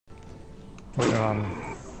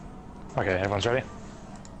Okay, everyone's ready?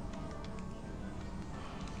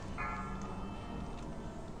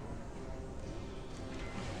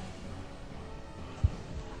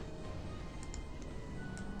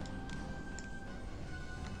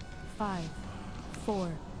 Five, 4,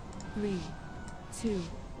 3, 2,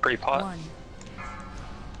 Pre-pot. 1.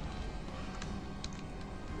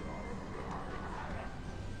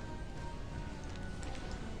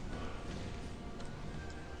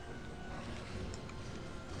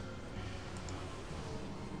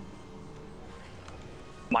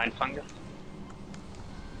 Mind fungus.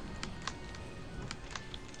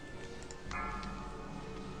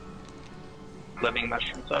 Living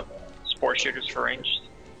mushrooms up. Spore shooters for ranged.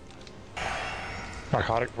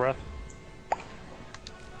 Narcotic breath.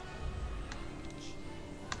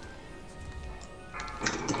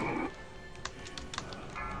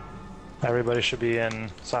 Everybody should be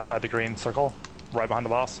inside the green circle, right behind the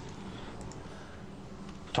boss.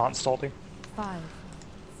 Taunt Stolty. 5,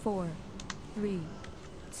 4, 3,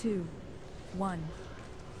 2, 1.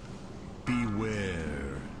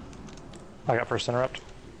 Beware. I got first interrupt.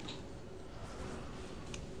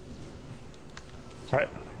 Alright,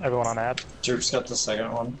 everyone on ad. Juke's got the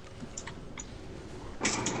second one.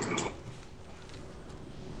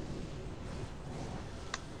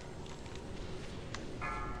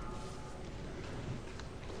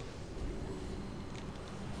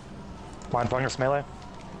 Mind fungus melee.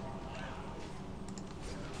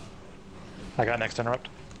 I got next interrupt.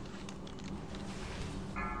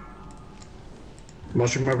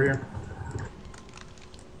 Mushroom over here.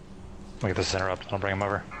 Look at this interrupt, I'll bring him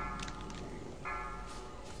over.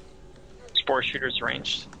 Spore shooters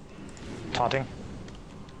ranged. Taunting.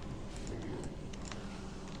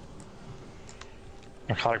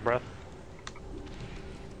 Narcotic breath.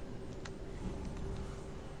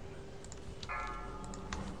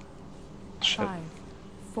 Shit. 5,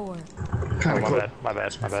 4, Oh, my bad, my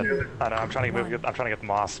bad, my bad. I know, I'm trying to get, I'm trying to get the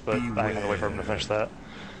moss, but I have to wait for him to finish that.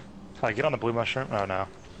 Get on the blue mushroom. Oh no.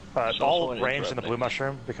 All ranged in the blue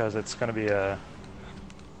mushroom because it's going to be a.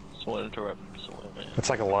 Someone interrupt. It's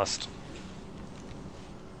like a lust.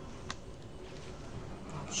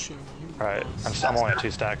 Alright, I'm only at 2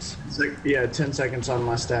 stacks. Yeah, 10 seconds on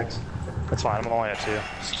my stacks. That's fine, I'm only at 2.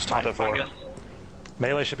 Just taunt at 4.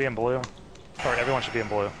 Melee should be in blue. Or everyone should be in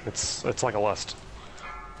blue. It's like a lust.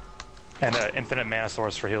 And infinite mana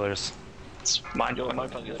source for healers. It's mind Yo, my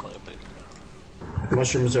fungus. fungus, my please.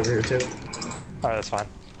 Mushrooms over here too. Alright, that's fine.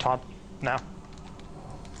 Taunt now.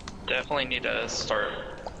 Definitely need to start.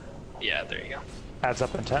 Yeah, there you go. Adds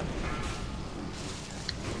up in 10.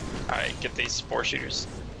 Alright, get these spore shooters.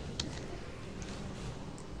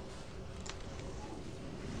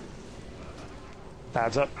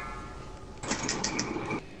 Adds up.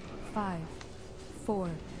 5, 4,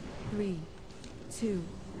 3, 2,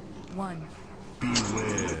 1.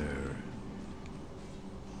 Beware.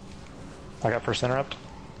 I got first interrupt.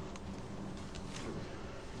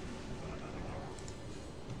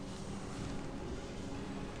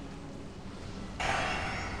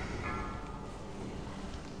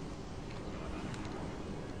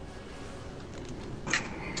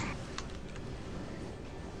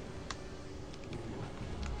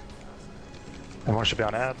 Everyone should be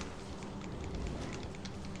on ad.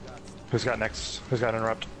 Who's got next? Who's got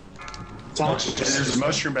interrupt? There's a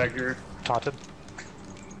mushroom back here. Taunted.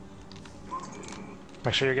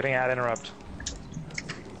 Make sure you're getting ad interrupt.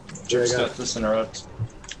 Juke's got this interrupt.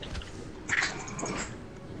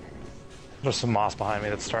 There's some moss behind me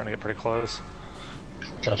that's starting to get pretty close.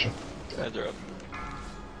 Gotcha. Guys are up.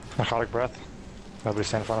 Narcotic breath. Nobody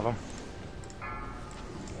stand in front of him.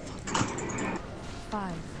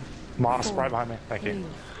 5, Moss 4, right behind me. Thank 3, you.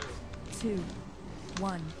 2,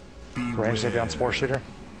 1. Range maybe on spore shooter.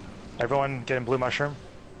 Everyone get in blue mushroom.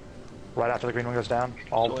 Right after the green one goes down.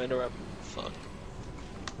 All Someone interrupt. Fuck.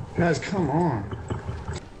 Guys, come on.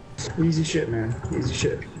 Easy shit, man. Easy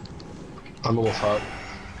shit. I'm a little hot.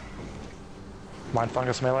 mind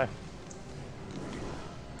fungus melee.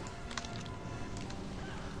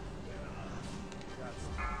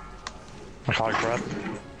 Narcotic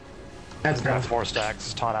breath. That's Got down. 4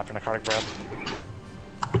 stacks. Taunt after narcotic breath.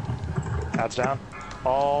 Adds down.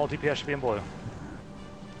 All DPS should be in blue.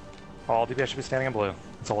 All DPS should be standing in blue.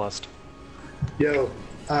 It's a list. Yo,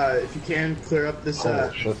 if you can, clear up this,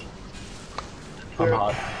 Holy shit. clear I'm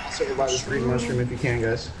up hot. over by this green mushroom if you can,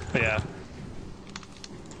 guys. Yeah.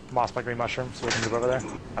 Moss by green mushroom, so we can move over there.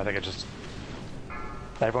 I think it just...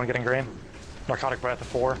 Everyone getting green? Narcotic breath at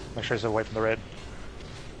 4. Make sure he's away from the raid.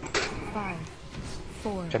 5,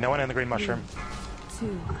 4. Okay, no one in the green mushroom.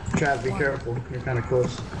 2. Trav, be careful. You're kind of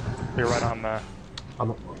close. You're right on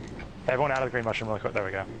Everyone out of the green mushroom really quick. There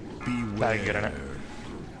we go. Now you can get in it.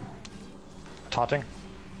 Taunting.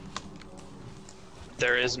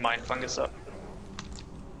 There is mind fungus up.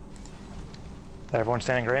 Everyone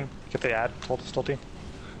standing green. Get the ad, Stilty.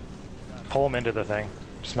 Pull him into the thing.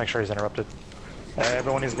 Just make sure he's interrupted.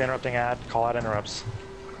 Everyone needs to be interrupting ad. Call out interrupts.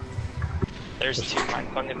 There's 2 mind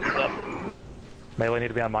fungus up. Melee need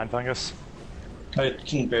to be on mind fungus. I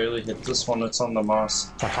can barely hit this one, it's on the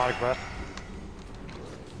moss. Narcotic breath.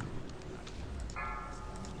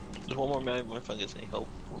 There's one more man fungus, any help?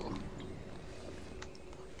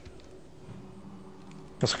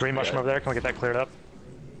 There's a green mushroom over there. Can we get that cleared up?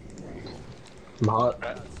 I'm hot.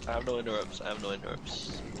 I have no interrupts. I have no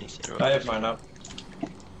interrupts. I have mine up.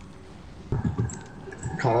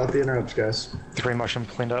 Call out the interrupts, guys. The green mushroom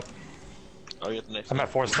cleaned up. I'll get the next I'm one.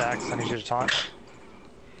 at 4 stacks. I need you to taunt.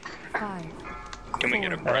 5, Can we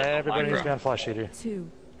get a breath? Everybody needs to be on flesh eater. 2,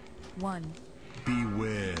 1.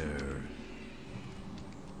 Beware.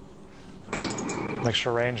 Make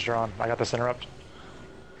sure range are on. I got this interrupt.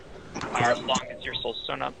 As long as your soul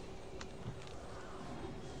stone up.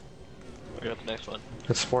 I got the next one.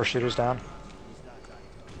 It's 4 shooters down.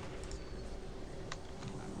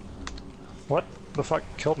 What the fuck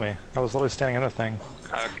killed me? I was literally standing in the thing.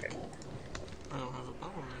 Okay. I don't have a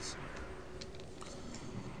battle res.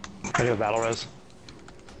 I do a battle res.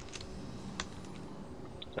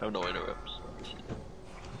 I have no interrupts.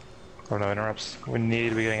 Or no interrupts. We need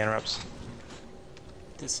to be getting interrupts.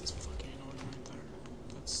 This is fucking annoying right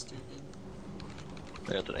there. That's stupid.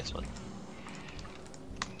 I got the next one.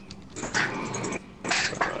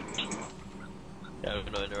 Yeah, I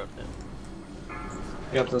have no interrupt now.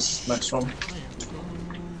 I got this next one.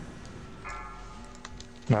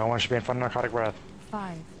 No one should be in front of narcotic breath.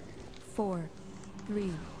 5, 4,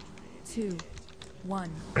 3, 2, 1.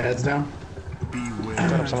 Heads down.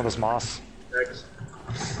 Set up some of this moss.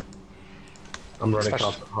 I'm running Special-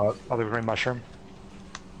 off the hot. Oh, the green mushroom.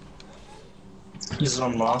 He's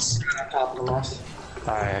on moss. Top of the moss.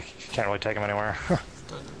 I can't really take him anywhere.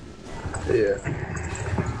 Yeah.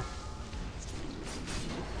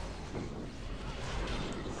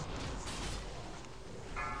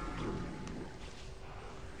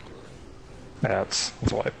 Yeah, it's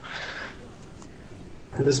a wipe.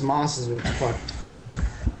 This moss is fucked.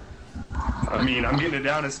 I mean, I'm getting it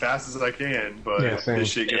down as fast as I can, but Yeah, same. this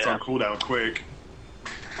shit gets Yeah. on cooldown quick.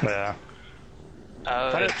 Yeah.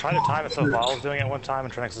 Try to time it so Val's doing it one time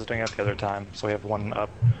and Trinix is doing it the other time, so we have one up.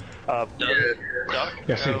 Does Duck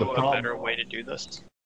Yeah, see, the know a problem- better way to do this?